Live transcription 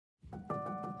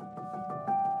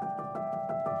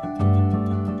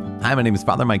Hi, my name is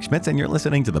Father Mike Schmitz, and you're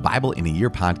listening to the Bible in a Year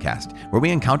podcast, where we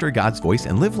encounter God's voice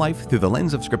and live life through the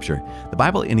lens of Scripture. The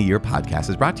Bible in a Year podcast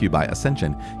is brought to you by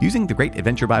Ascension. Using the Great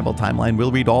Adventure Bible timeline,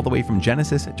 we'll read all the way from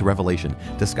Genesis to Revelation,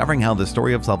 discovering how the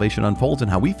story of salvation unfolds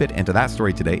and how we fit into that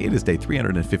story today. It is day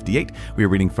 358. We are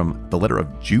reading from the letter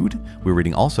of Jude. We're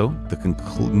reading also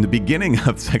the beginning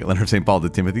of the second letter of St. Paul to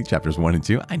Timothy, chapters 1 and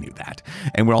 2. I knew that.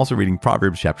 And we're also reading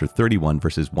Proverbs chapter 31,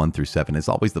 verses 1 through 7. As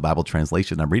always, the Bible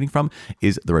translation I'm reading from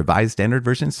is the Revised Standard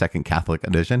Version, Second Catholic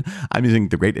Edition. I'm using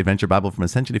the Great Adventure Bible from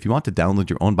Ascension. If you want to download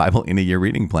your own Bible in a Year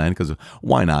reading plan, because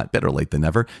why not? Better late than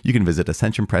never. You can visit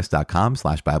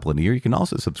ascensionpress.com/Bible in a Year. You can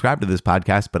also subscribe to this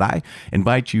podcast, but I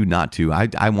invite you not to.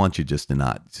 I want you just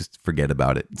forget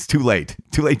about it. It's too late.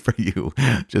 Too late for you.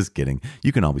 Just kidding.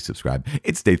 You can always subscribe.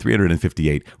 It's day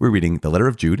 358. We're reading the letter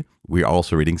of Jude. We are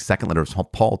also reading second letter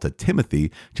of Paul to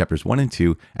Timothy, chapters 1 and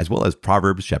 2, as well as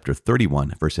Proverbs chapter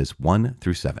 31, verses 1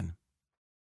 through 7.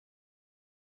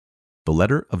 The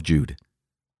letter of Jude.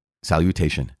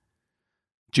 Salutation.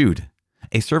 Jude,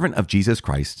 a servant of Jesus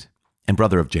Christ and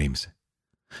brother of James.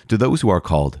 To those who are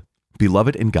called,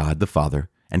 beloved in God the Father,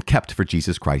 and kept for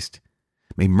Jesus Christ,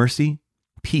 may mercy,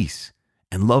 peace,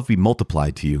 and love be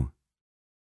multiplied to you.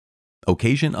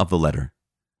 Occasion of the letter.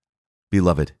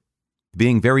 Beloved,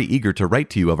 being very eager to write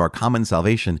to you of our common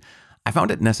salvation, I found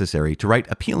it necessary to write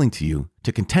appealing to you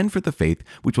to contend for the faith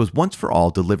which was once for all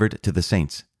delivered to the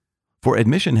saints. For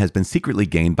admission has been secretly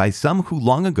gained by some who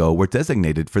long ago were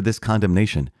designated for this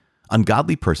condemnation,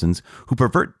 ungodly persons who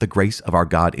pervert the grace of our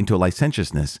God into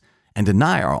licentiousness and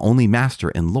deny our only Master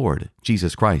and Lord,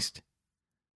 Jesus Christ.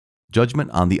 Judgment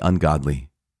on the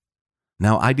ungodly.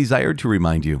 Now I desired to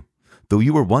remind you, though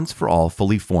you were once for all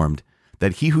fully formed,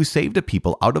 that he who saved a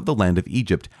people out of the land of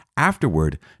Egypt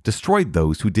afterward destroyed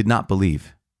those who did not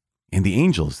believe. And the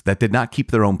angels that did not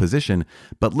keep their own position,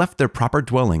 but left their proper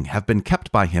dwelling, have been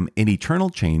kept by him in eternal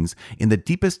chains in the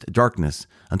deepest darkness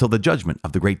until the judgment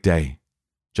of the great day.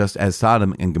 Just as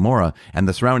Sodom and Gomorrah and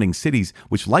the surrounding cities,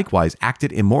 which likewise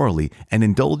acted immorally and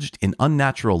indulged in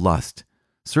unnatural lust,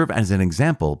 serve as an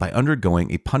example by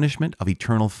undergoing a punishment of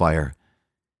eternal fire.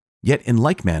 Yet in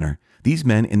like manner, these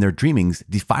men in their dreamings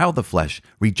defile the flesh,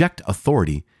 reject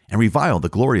authority, and revile the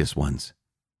glorious ones.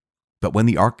 But when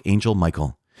the archangel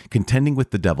Michael, contending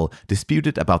with the devil,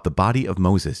 disputed about the body of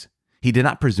Moses, he did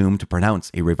not presume to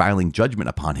pronounce a reviling judgment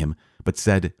upon him, but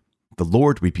said, "The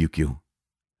Lord rebuke you."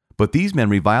 But these men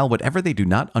revile whatever they do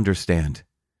not understand,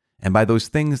 and by those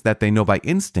things that they know by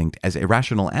instinct as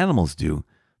irrational animals do,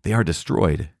 they are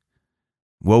destroyed.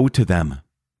 Woe to them!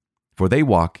 For they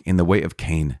walk in the way of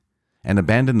Cain, and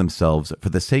abandon themselves for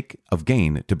the sake of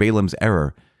gain to Balaam's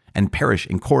error, and perish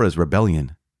in Korah's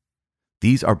rebellion.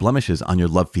 These are blemishes on your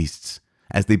love feasts,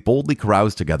 as they boldly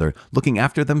carouse together, looking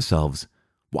after themselves,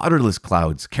 waterless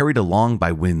clouds carried along by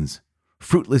winds,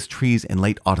 fruitless trees in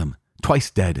late autumn,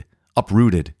 twice dead,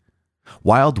 uprooted,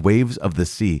 wild waves of the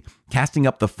sea, casting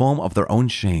up the foam of their own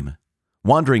shame,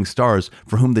 wandering stars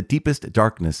for whom the deepest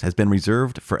darkness has been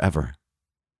reserved forever.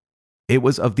 It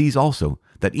was of these also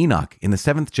that Enoch in the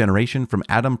 7th generation from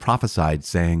Adam prophesied,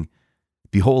 saying,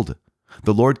 "Behold,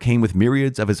 the Lord came with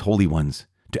myriads of his holy ones,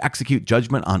 to execute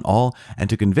judgment on all, and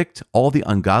to convict all the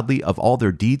ungodly of all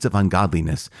their deeds of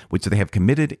ungodliness, which they have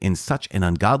committed in such an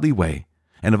ungodly way,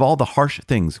 and of all the harsh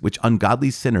things which ungodly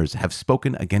sinners have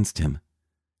spoken against him.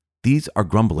 These are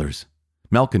grumblers,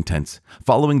 malcontents,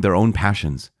 following their own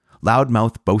passions,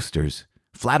 loud-mouthed boasters,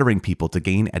 flattering people to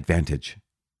gain advantage."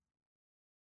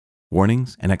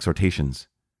 Warnings and exhortations.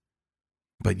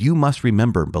 But you must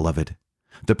remember, beloved,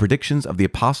 the predictions of the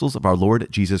apostles of our Lord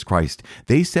Jesus Christ.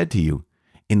 They said to you,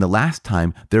 "In the last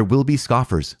time there will be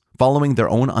scoffers, following their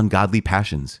own ungodly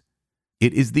passions.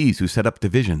 It is these who set up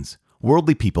divisions,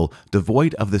 worldly people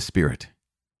devoid of the Spirit.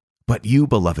 But you,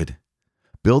 beloved,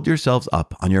 build yourselves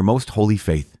up on your most holy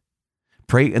faith.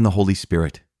 Pray in the Holy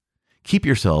Spirit. Keep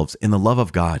yourselves in the love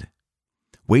of God.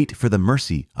 Wait for the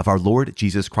mercy of our Lord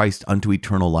Jesus Christ unto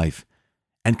eternal life,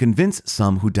 and convince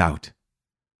some who doubt.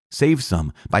 Save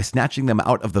some by snatching them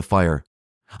out of the fire.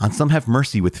 On some have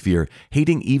mercy with fear,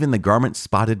 hating even the garment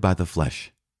spotted by the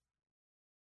flesh."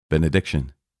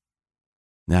 Benediction.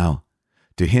 Now,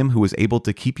 to him who is able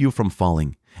to keep you from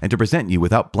falling, and to present you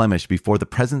without blemish before the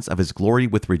presence of his glory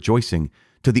with rejoicing,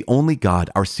 to the only God,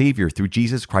 our Savior, through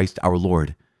Jesus Christ our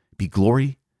Lord, be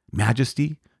glory,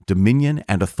 majesty, dominion,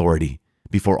 and authority,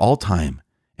 before all time,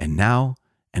 and now,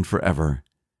 and forever.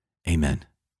 Amen.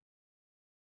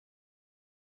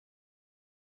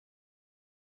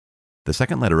 The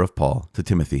second letter of Paul to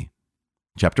Timothy,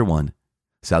 chapter 1,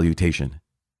 Salutation.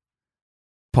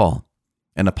 Paul,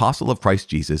 an apostle of Christ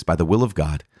Jesus by the will of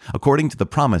God, according to the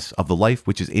promise of the life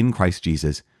which is in Christ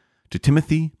Jesus, To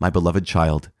Timothy, my beloved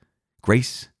child,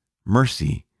 grace,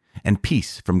 mercy, and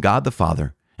peace from God the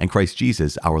Father and Christ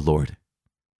Jesus our Lord.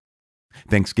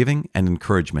 Thanksgiving and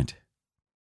encouragement.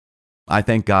 I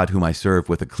thank God whom I serve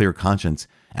with a clear conscience,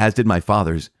 as did my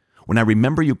fathers, when I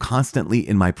remember you constantly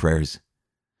in my prayers.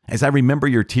 As I remember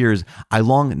your tears, I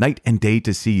long night and day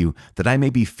to see you, that I may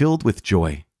be filled with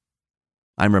joy.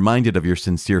 I am reminded of your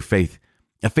sincere faith,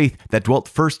 a faith that dwelt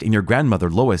first in your grandmother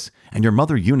Lois and your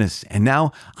mother Eunice, and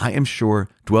now, I am sure,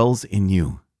 dwells in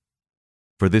you.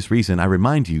 For this reason, I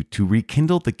remind you to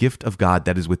rekindle the gift of God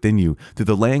that is within you through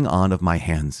the laying on of my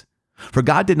hands. For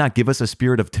God did not give us a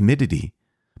spirit of timidity,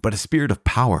 but a spirit of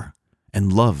power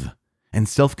and love and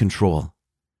self-control.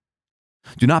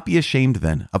 Do not be ashamed,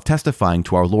 then, of testifying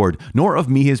to our Lord, nor of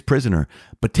me his prisoner,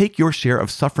 but take your share of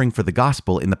suffering for the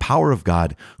gospel in the power of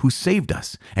God, who saved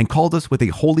us and called us with a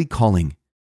holy calling,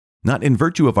 not in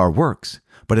virtue of our works,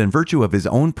 but in virtue of his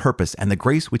own purpose and the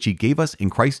grace which he gave us in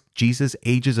Christ Jesus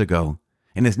ages ago,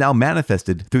 and is now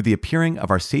manifested through the appearing of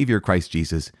our Savior Christ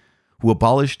Jesus, who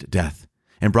abolished death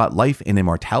and brought life and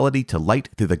immortality to light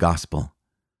through the gospel.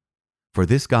 For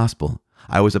this gospel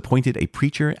I was appointed a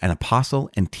preacher, an apostle,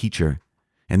 and teacher,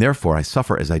 and therefore I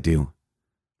suffer as I do.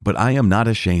 But I am not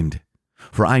ashamed,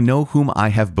 for I know whom I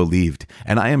have believed,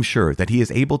 and I am sure that he is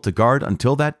able to guard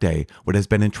until that day what has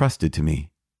been entrusted to me.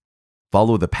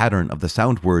 Follow the pattern of the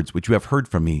sound words which you have heard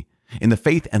from me, in the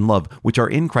faith and love which are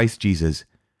in Christ Jesus.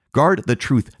 Guard the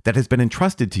truth that has been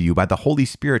entrusted to you by the Holy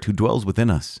Spirit who dwells within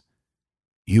us.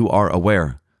 You are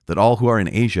aware that all who are in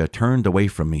Asia turned away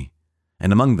from me,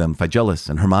 and among them Phygellus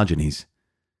and Hermogenes.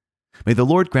 May the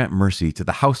Lord grant mercy to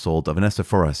the household of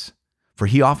Onesiphorus, for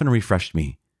he often refreshed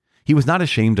me. He was not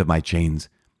ashamed of my chains,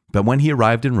 but when he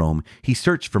arrived in Rome, he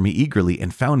searched for me eagerly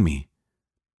and found me.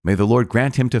 May the Lord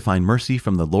grant him to find mercy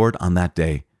from the Lord on that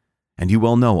day, and you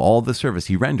well know all the service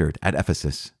he rendered at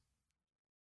Ephesus.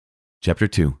 Chapter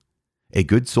 2. A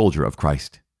good soldier of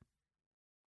Christ.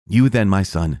 You then, my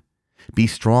son, be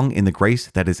strong in the grace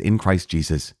that is in Christ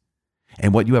Jesus.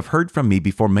 And what you have heard from me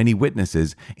before many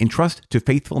witnesses, entrust to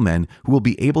faithful men who will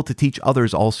be able to teach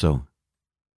others also.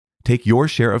 Take your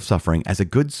share of suffering as a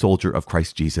good soldier of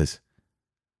Christ Jesus.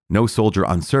 No soldier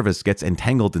on service gets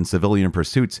entangled in civilian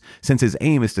pursuits, since his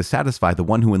aim is to satisfy the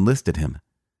one who enlisted him.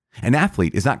 An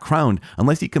athlete is not crowned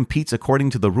unless he competes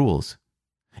according to the rules.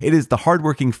 It is the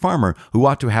hardworking farmer who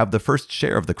ought to have the first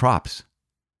share of the crops.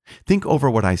 Think over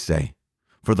what I say,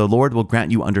 for the Lord will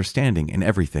grant you understanding in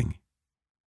everything.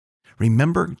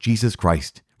 Remember Jesus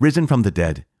Christ, risen from the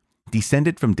dead,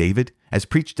 descended from David, as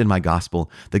preached in my gospel,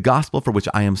 the gospel for which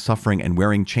I am suffering and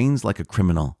wearing chains like a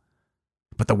criminal.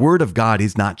 But the word of God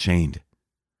is not chained.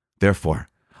 Therefore,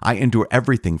 I endure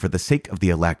everything for the sake of the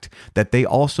elect, that they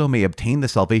also may obtain the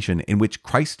salvation in which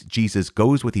Christ Jesus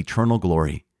goes with eternal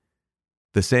glory.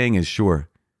 The saying is sure,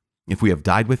 if we have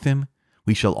died with him,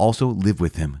 we shall also live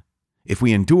with him. If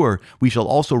we endure, we shall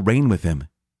also reign with him.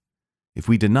 If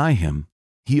we deny him,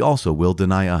 he also will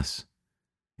deny us.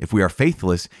 If we are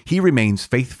faithless, he remains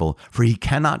faithful, for he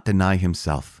cannot deny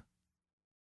himself.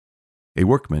 A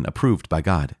workman approved by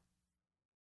God.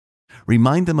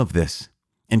 Remind them of this,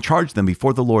 and charge them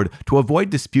before the Lord to avoid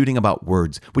disputing about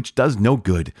words, which does no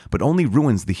good, but only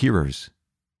ruins the hearers.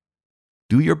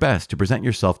 Do your best to present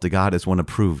yourself to God as one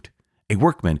approved, a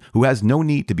workman who has no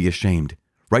need to be ashamed,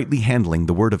 rightly handling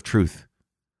the word of truth.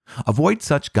 Avoid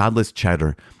such godless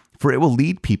chatter, for it will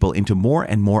lead people into more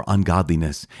and more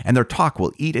ungodliness, and their talk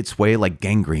will eat its way like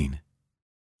gangrene.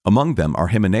 Among them are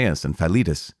Hymenaeus and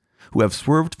Philetus, who have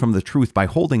swerved from the truth by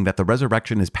holding that the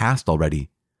resurrection is past already.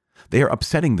 They are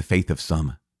upsetting the faith of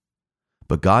some.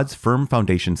 But God's firm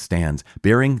foundation stands,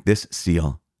 bearing this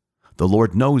seal: the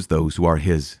Lord knows those who are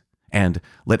his, and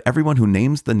let everyone who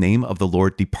names the name of the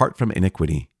Lord depart from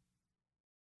iniquity.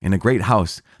 In a great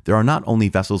house there are not only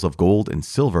vessels of gold and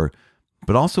silver,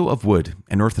 but also of wood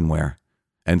and earthenware,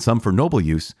 and some for noble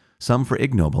use, some for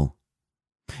ignoble.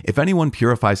 If anyone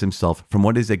purifies himself from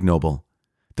what is ignoble,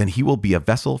 then he will be a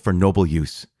vessel for noble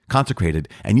use, consecrated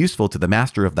and useful to the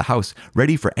master of the house,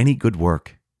 ready for any good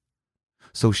work.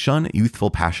 So shun youthful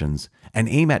passions, and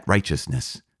aim at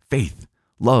righteousness, faith,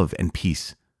 love, and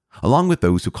peace, along with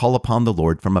those who call upon the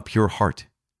Lord from a pure heart.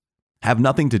 Have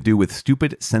nothing to do with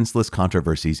stupid, senseless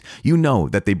controversies. You know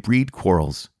that they breed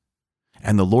quarrels.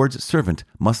 And the Lord's servant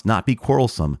must not be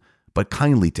quarrelsome, but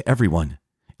kindly to everyone,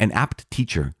 an apt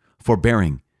teacher,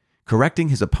 forbearing, correcting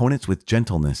his opponents with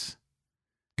gentleness.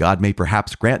 God may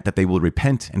perhaps grant that they will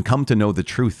repent and come to know the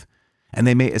truth, and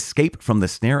they may escape from the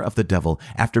snare of the devil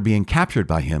after being captured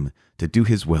by him to do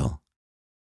his will.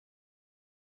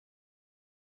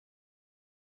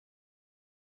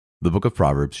 The book of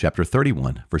Proverbs, chapter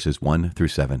 31, verses 1 through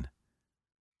 7.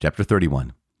 Chapter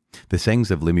 31. The sayings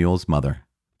of Lemuel's mother,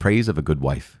 praise of a good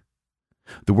wife.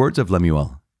 The words of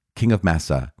Lemuel, king of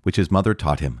Massa, which his mother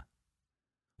taught him.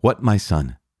 What, my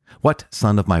son? What,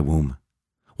 son of my womb?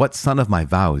 What, son of my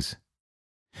vows?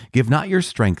 Give not your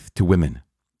strength to women,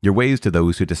 your ways to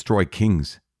those who destroy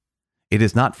kings. It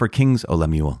is not for kings, O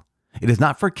Lemuel. It is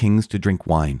not for kings to drink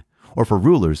wine, or for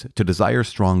rulers to desire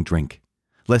strong drink,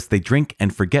 lest they drink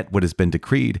and forget what has been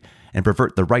decreed, and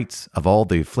pervert the rights of all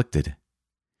the afflicted.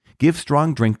 Give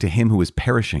strong drink to him who is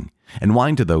perishing, and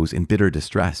wine to those in bitter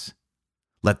distress.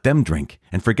 Let them drink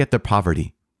and forget their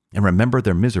poverty, and remember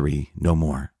their misery no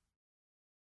more.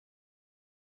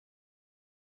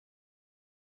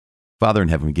 Father in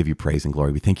heaven, we give you praise and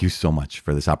glory. We thank you so much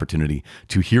for this opportunity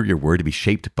to hear your word, to be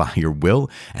shaped by your will,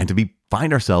 and to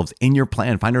find ourselves in your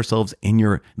plan, find ourselves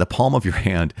in the palm of your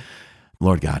hand.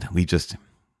 Lord God, we just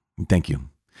thank you.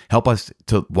 Help us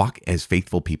to walk as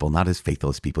faithful people, not as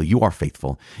faithless people. You are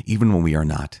faithful, even when we are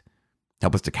not.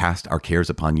 Help us to cast our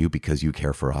cares upon you because you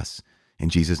care for us. In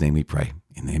Jesus' name we pray.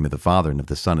 In the name of the Father, and of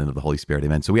the Son, and of the Holy Spirit.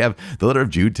 Amen. So we have the letter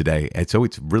of Jude today. And so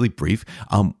it's really brief.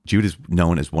 Jude is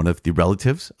known as one of the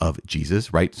relatives of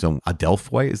Jesus, right? So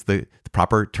Adelphoi is the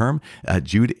proper term.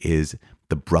 Jude is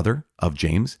the brother of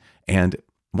James. And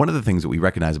one of the things that we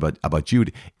recognize about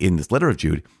Jude in this letter of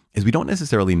Jude is we don't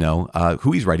necessarily know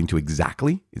who he's writing to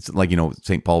exactly. It's like,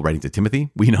 St. Paul writing to Timothy.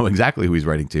 We know exactly who he's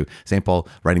writing to. St. Paul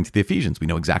writing to the Ephesians. We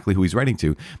know exactly who he's writing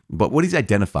to. But what he's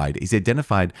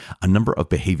identified a number of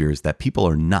behaviors that people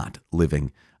are not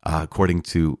living according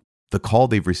to the call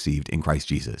they've received in Christ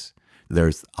Jesus.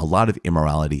 There's a lot of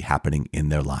immorality happening in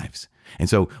their lives. And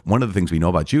so one of the things we know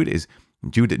about Jude is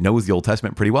Jude knows the Old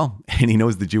Testament pretty well, and he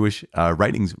knows the Jewish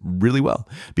writings really well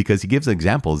because he gives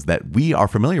examples that we are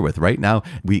familiar with. Right now,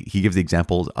 he gives the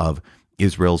examples of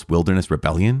Israel's wilderness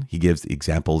rebellion. He gives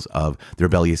examples of the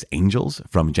rebellious angels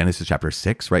from Genesis chapter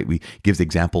 6, right? He gives the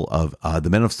example of the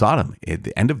men of Sodom at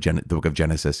the end of the book of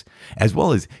Genesis, as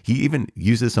well as he even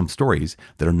uses some stories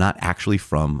that are not actually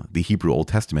from the Hebrew Old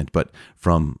Testament, but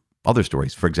from other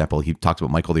stories. For example, he talks about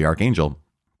Michael the archangel,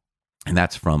 and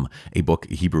that's from a book,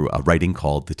 Hebrew writing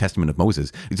called The Testament of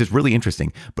Moses. It's just really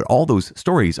interesting. But all those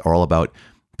stories are all about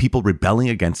people rebelling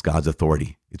against God's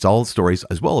authority. It's all stories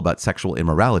as well about sexual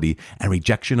immorality and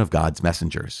rejection of God's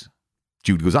messengers.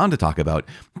 Jude goes on to talk about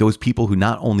those people who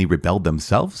not only rebelled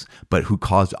themselves, but who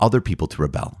caused other people to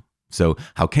rebel. So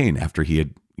how Cain, after he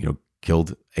had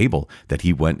killed Abel, that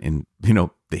he went and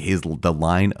the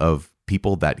line of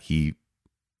people that he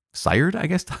sired, I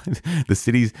guess, the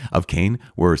cities of Cain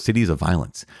were cities of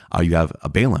violence. You have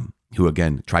Balaam, who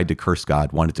again tried to curse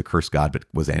God, wanted to curse God, but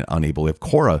was unable. We have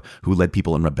Korah, who led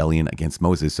people in rebellion against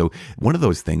Moses. So one of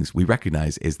those things we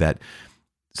recognize is that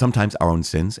sometimes our own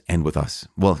sins end with us.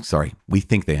 We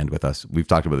think they end with us. We've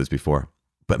talked about this before.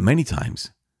 But many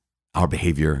times our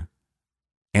behavior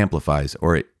amplifies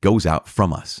or it goes out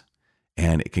from us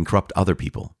and it can corrupt other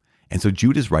people. And so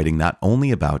Jude is writing not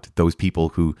only about those people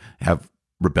who have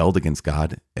rebelled against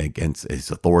God, against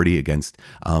his authority, against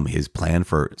his plan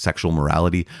for sexual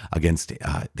morality, against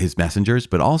his messengers,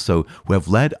 but also who have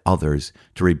led others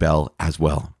to rebel as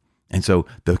well. And so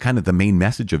the main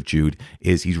message of Jude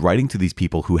is he's writing to these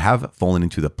people who have fallen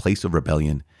into the place of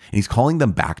rebellion, and he's calling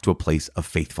them back to a place of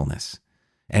faithfulness.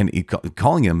 And he's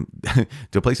calling him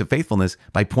to a place of faithfulness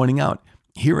by pointing out,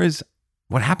 here is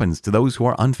what happens to those who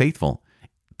are unfaithful.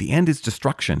 The end is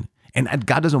destruction. And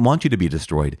God doesn't want you to be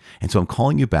destroyed. And so I'm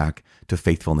calling you back to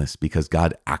faithfulness because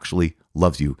God actually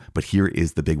loves you. But here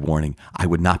is the big warning. I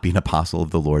would not be an apostle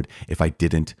of the Lord if I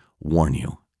didn't warn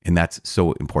you. And that's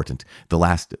so important. The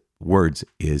last words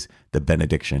is the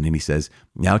benediction. And he says,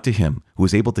 now to him who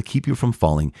is able to keep you from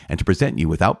falling and to present you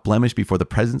without blemish before the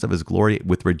presence of his glory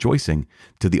with rejoicing,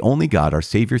 to the only God, our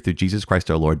Savior, through Jesus Christ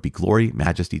our Lord, be glory,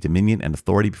 majesty, dominion, and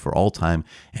authority before all time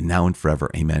and now and forever.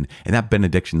 Amen. And that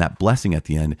benediction, that blessing at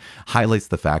the end, highlights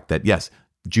the fact that, yes,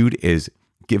 Jude is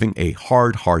giving a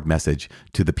hard message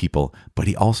to the people, but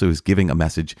he also is giving a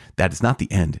message that is not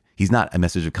the end. He's not a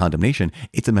message of condemnation.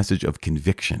 It's a message of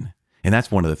conviction. And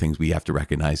that's one of the things we have to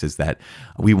recognize is that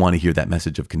we want to hear that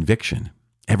message of conviction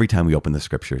every time we open the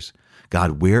scriptures.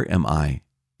 God, where am I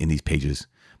in these pages?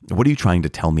 What are you trying to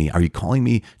tell me? Are you calling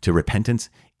me to repentance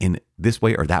in this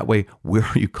way or that way? Where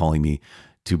are you calling me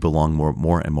to belong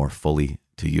more and more fully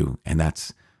to you? And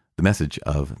that's the message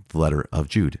of the letter of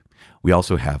Jude. We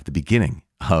also have the beginning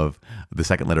of the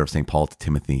second letter of St. Paul to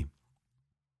Timothy.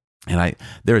 And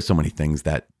there are so many things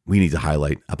that we need to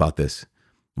highlight about this.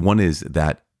 One is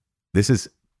that this is,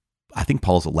 I think,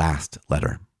 Paul's last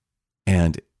letter.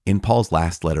 And in Paul's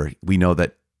last letter, we know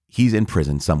that he's in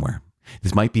prison somewhere.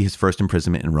 This might be his first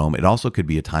imprisonment in Rome. It also could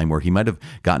be a time where he might have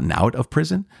gotten out of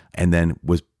prison and then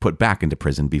was put back into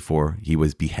prison before he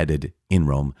was beheaded in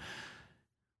Rome.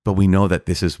 But we know that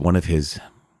this is one of his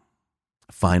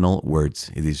final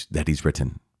words that he's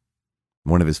written,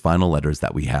 one of his final letters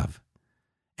that we have.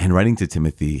 And writing to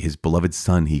Timothy, his beloved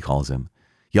son, he calls him.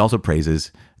 He also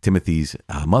praises Timothy's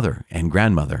mother and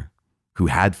grandmother who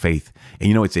had faith.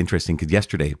 And it's interesting because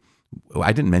yesterday,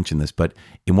 I didn't mention this, but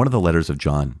in one of the letters of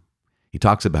John, he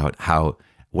talks about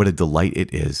what a delight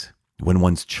it is when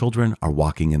one's children are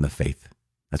walking in the faith.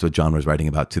 That's what John was writing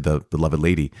about to the beloved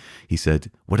lady. He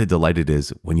said, what a delight it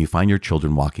is when you find your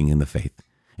children walking in the faith.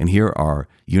 And here are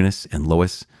Eunice and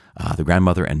Lois, the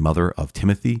grandmother and mother of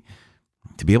Timothy,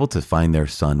 to be able to find their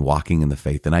son walking in the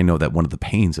faith. And I know that one of the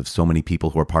pains of so many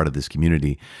people who are part of this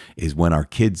community is when our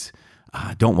kids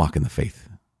don't walk in the faith,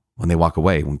 when they walk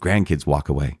away, when grandkids walk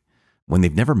away, when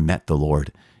they've never met the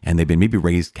Lord and they've been maybe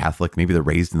raised Catholic, maybe they're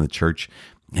raised in the church,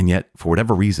 and yet for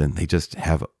whatever reason, they just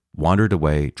have wandered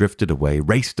away, drifted away,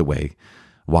 raced away,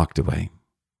 walked away.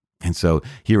 And so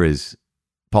here is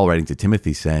Paul writing to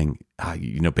Timothy saying,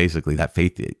 basically that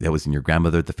faith that was in your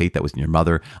grandmother, the faith that was in your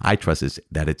mother, I trust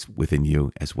that it's within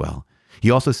you as well.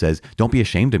 He also says, don't be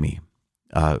ashamed of me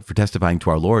for testifying to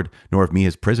our Lord, nor of me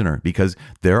as prisoner, because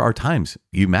there are times,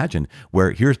 you imagine,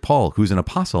 where here's Paul, who's an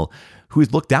apostle, who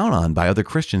is looked down on by other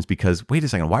Christians because, wait a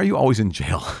second, why are you always in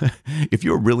jail? If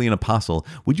you're really an apostle,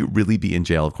 would you really be in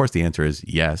jail? Of course, the answer is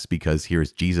yes, because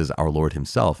here's Jesus, our Lord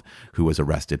himself, who was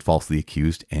arrested, falsely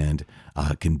accused, and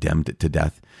condemned to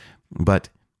death. But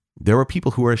there were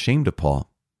people who were ashamed of Paul.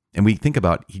 And we think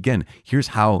about, again, here's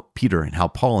how Peter and how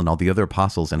Paul and all the other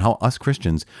apostles and how us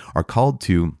Christians are called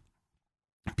to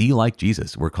be like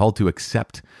Jesus. We're called to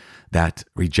accept that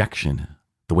rejection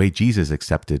the way Jesus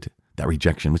accepted that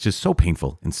rejection, which is so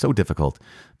painful and so difficult,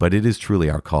 but it is truly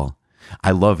our call.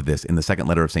 I love this in the second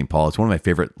letter of St. Paul. It's one of my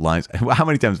favorite lines. How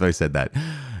many times have I said that?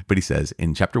 But he says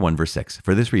in chapter 1, verse 6,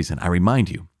 for this reason, I remind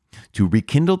you to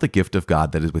rekindle the gift of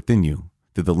God that is within you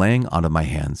through the laying on of my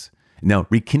hands. Now,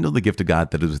 rekindle the gift of God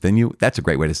that is within you. That's a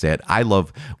great way to say it. I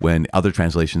love when other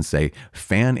translations say,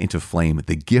 fan into flame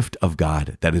the gift of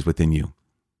God that is within you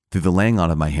through the laying on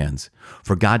of my hands.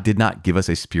 For God did not give us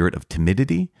a spirit of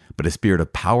timidity, but a spirit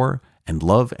of power and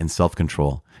love and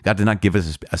self-control. God did not give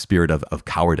us a spirit of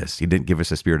cowardice. He didn't give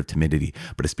us a spirit of timidity,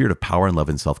 but a spirit of power and love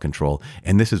and self-control.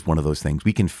 And this is one of those things.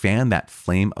 We can fan that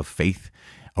flame of faith,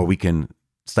 or we can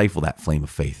stifle that flame of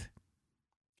faith.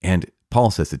 And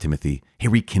Paul says to Timothy, hey,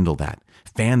 rekindle that.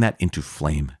 Fan that into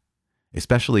flame,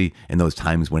 especially in those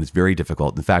times when it's very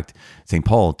difficult. In fact, St.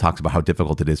 Paul talks about how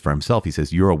difficult it is for himself. He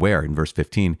says, you're aware, in verse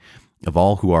 15, of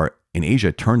all who are in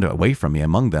Asia turned away from me,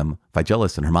 among them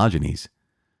Phygelus and Hermogenes,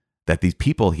 that these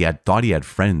people thought he had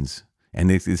friends. And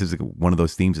this is one of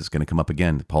those themes that's going to come up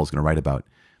again, Paul's going to write about.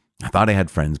 I thought I had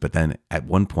friends, but then at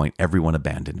one point, everyone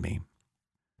abandoned me.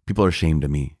 People are ashamed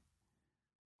of me.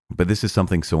 But this is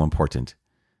something so important,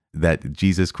 that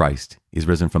Jesus Christ is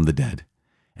risen from the dead.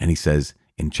 And he says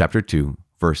in chapter 2,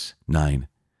 verse 9,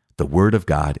 the word of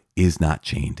God is not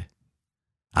chained.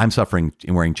 I'm suffering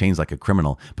and wearing chains like a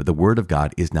criminal, but the word of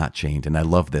God is not chained. And I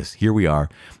love this. Here we are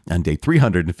on day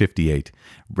 358,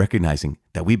 recognizing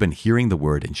that we've been hearing the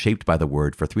word and shaped by the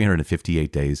word for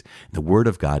 358 days. The word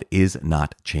of God is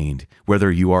not chained. Whether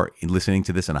you are listening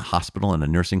to this in a hospital, in a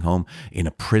nursing home, in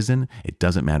a prison, it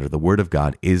doesn't matter. The word of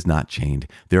God is not chained.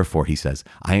 Therefore, he says,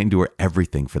 I endure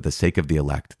everything for the sake of the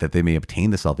elect, that they may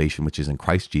obtain the salvation which is in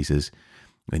Christ Jesus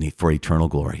for eternal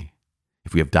glory.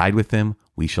 If we have died with him,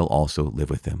 we shall also live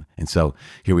with him. And so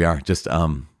here we are, just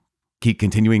keep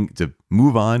continuing to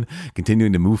move on,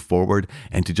 continuing to move forward,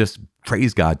 and to just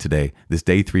praise God today, this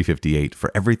day 358,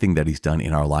 for everything that he's done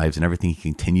in our lives and everything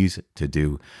he continues to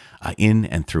do in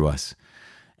and through us.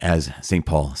 As St.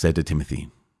 Paul said to Timothy,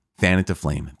 fan into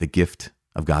flame the gift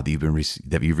of God that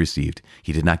you've received.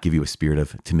 He did not give you a spirit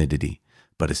of timidity,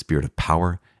 but a spirit of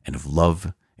power and of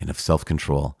love and of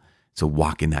self-control. So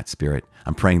walk in that spirit.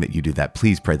 I'm praying that you do that.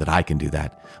 Please pray that I can do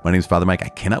that. My name is Father Mike. I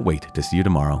cannot wait to see you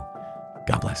tomorrow.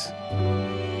 God bless.